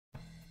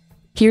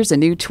Here's a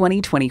new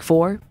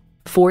 2024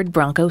 Ford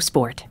Bronco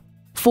Sport.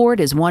 Ford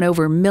has won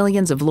over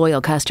millions of loyal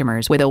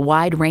customers with a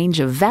wide range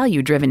of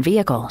value-driven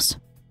vehicles.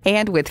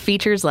 And with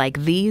features like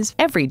these,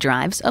 every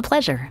drive's a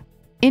pleasure.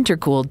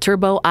 Intercooled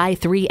turbo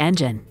i3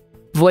 engine,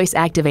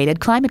 voice-activated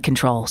climate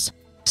controls,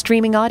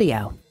 streaming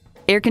audio,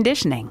 air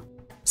conditioning,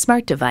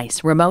 smart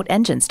device remote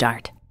engine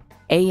start,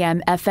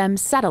 AM/FM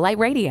satellite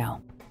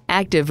radio,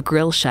 active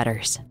grille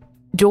shutters,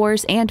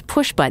 doors and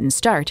push-button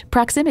start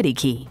proximity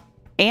key,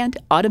 and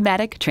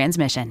automatic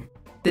transmission.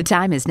 The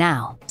time is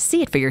now.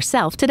 See it for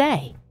yourself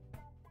today.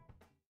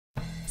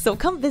 So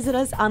come visit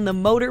us on the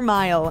Motor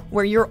Mile,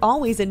 where you're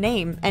always a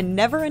name and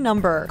never a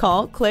number.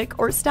 Call, click,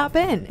 or stop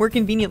in. We're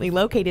conveniently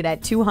located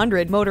at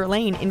 200 Motor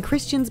Lane in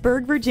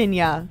Christiansburg,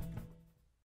 Virginia.